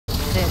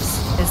This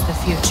is the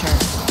future.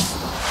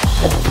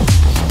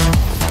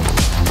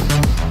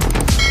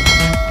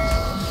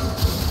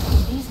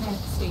 These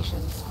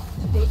manifestations,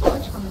 they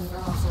aren't from the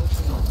neural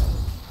circuit.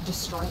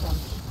 Destroy them.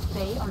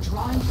 They are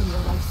drawing from your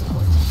life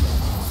support.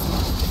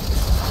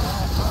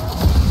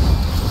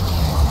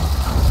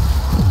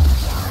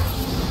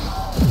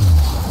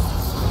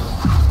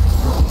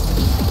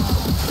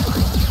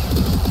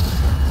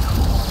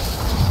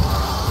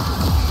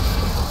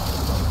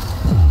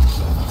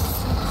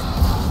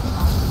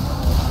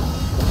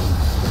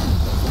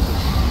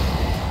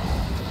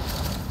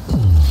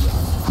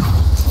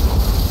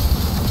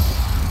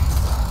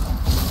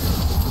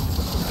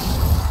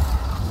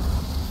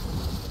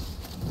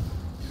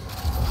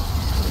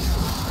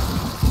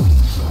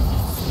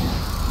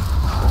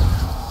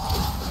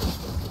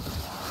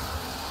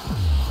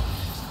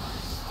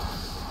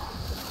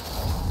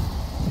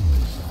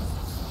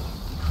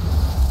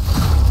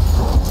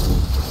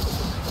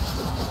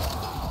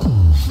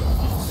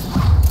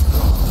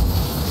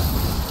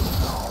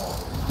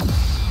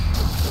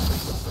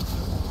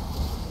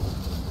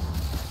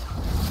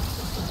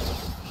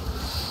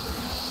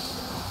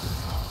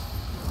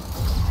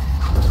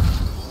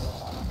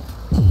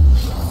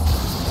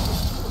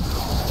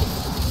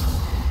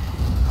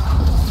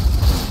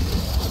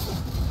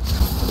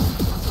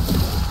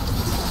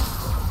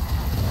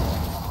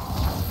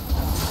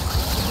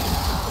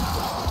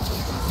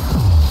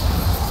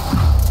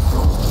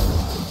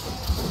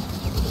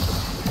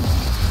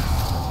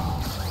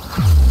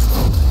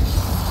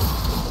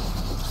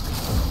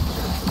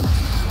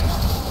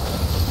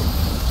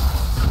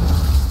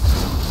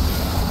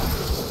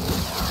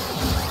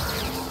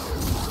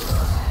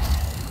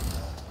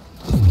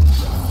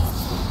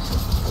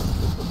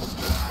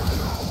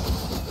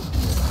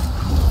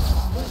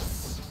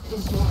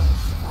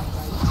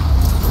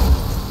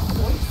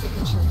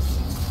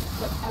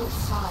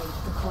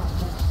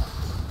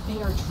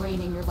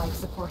 Draining your life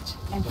support,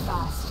 and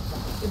fast.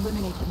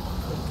 Eliminate them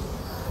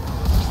quickly.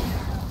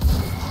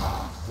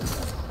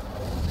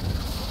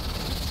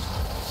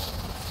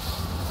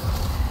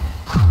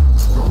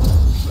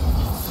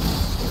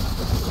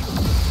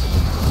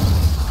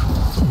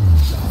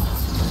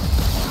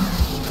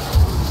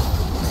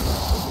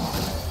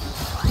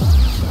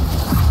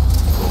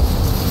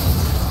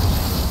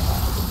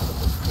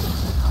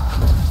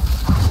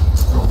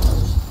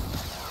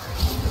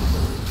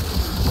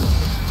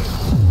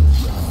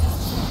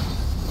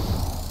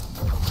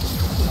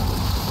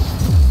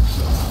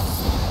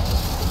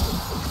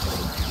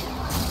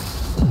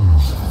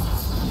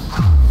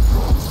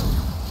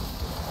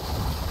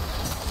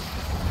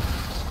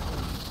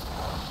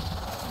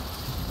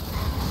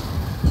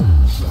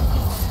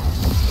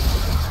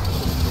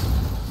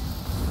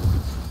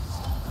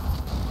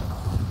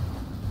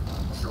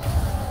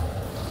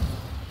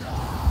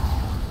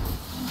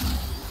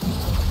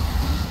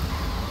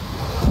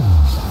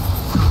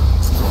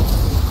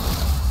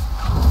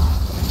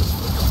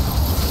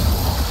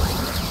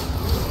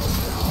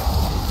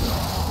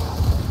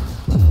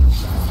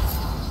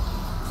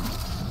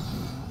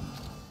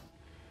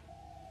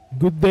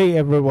 Good day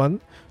everyone.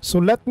 So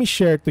let me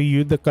share to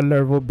you the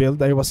Kullervo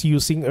build I was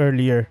using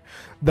earlier.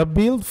 The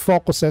build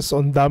focuses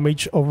on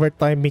damage over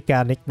time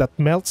mechanic that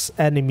melts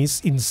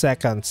enemies in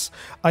seconds.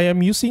 I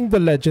am using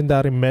the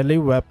legendary melee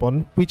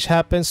weapon, which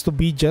happens to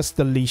be just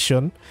the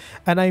Lesion,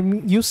 and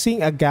I'm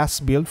using a gas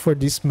build for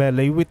this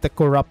melee with the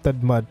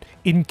corrupted mud.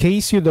 In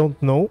case you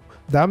don't know,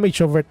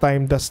 damage over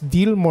time does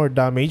deal more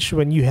damage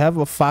when you have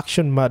a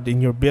faction mud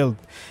in your build.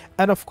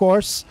 And of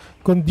course,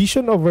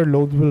 condition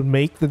overload will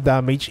make the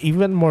damage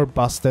even more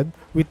busted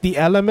with the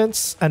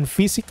elements and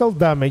physical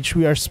damage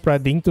we are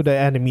spreading to the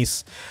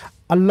enemies.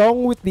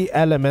 Along with the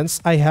elements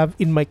I have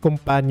in my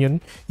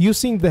companion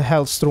using the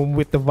Hellstorm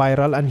with the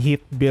viral and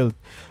heat build.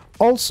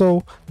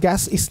 Also,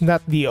 gas is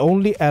not the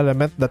only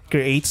element that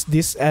creates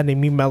this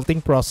enemy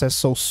melting process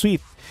so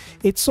sweet.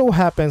 It so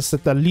happens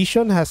that the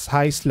Lesion has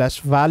high slash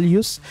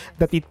values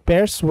that it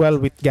pairs well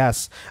with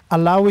gas,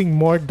 allowing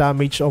more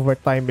damage over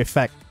time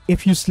effect.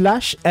 If you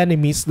slash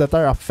enemies that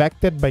are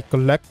affected by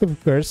collective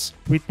curse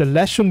with the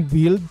Lesion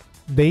build,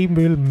 they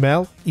will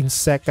melt in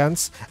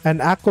seconds,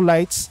 and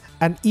acolytes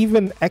and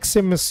even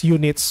Eximus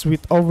units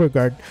with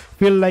Overguard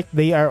feel like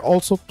they are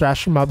also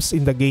trash mobs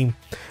in the game.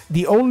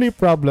 The only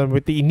problem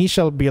with the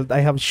initial build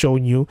I have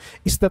shown you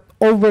is that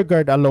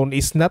Overguard alone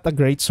is not a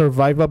great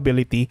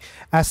survivability,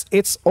 as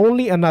it's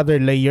only another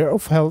layer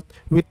of health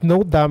with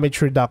no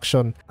damage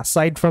reduction.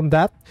 Aside from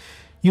that,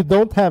 you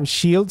don't have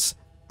shields,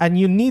 and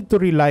you need to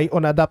rely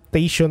on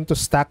adaptation to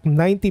stack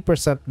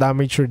 90%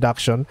 damage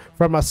reduction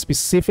from a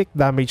specific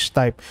damage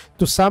type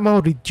to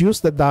somehow reduce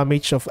the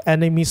damage of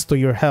enemies to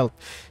your health.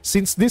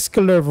 Since this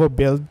Kullervo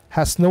build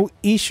has no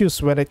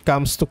issues when it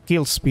comes to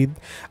kill speed,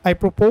 I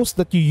propose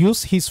that you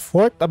use his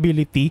fourth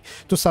ability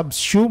to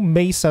subsume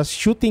Mesa's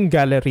shooting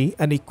gallery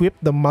and equip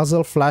the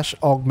muzzle flash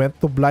augment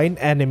to blind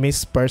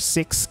enemies per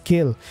 6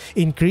 kill,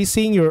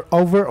 increasing your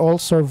overall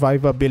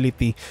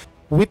survivability.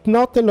 With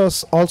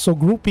Nautilus also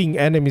grouping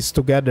enemies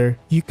together,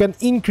 you can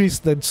increase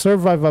the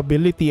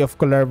survivability of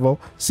Kullervo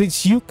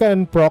since you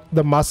can proc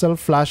the Muscle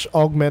Flash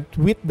augment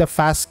with the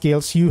fast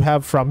skills you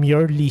have from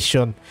your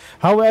Lesion.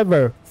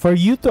 However, for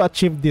you to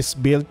achieve this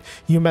build,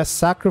 you must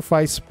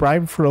sacrifice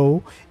Prime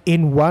Flow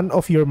in one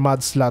of your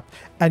mod slot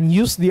and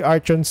use the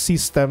Archon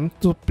system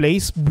to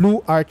place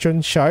blue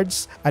Archon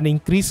shards and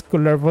increase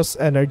Kullervo's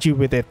energy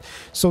with it.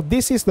 So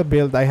this is the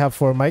build I have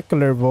for my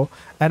Kullervo,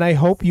 and I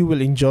hope you will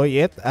enjoy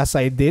it as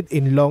I did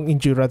in long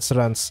endurance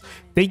runs.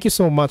 Thank you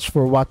so much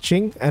for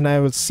watching, and I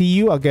will see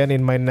you again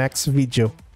in my next video.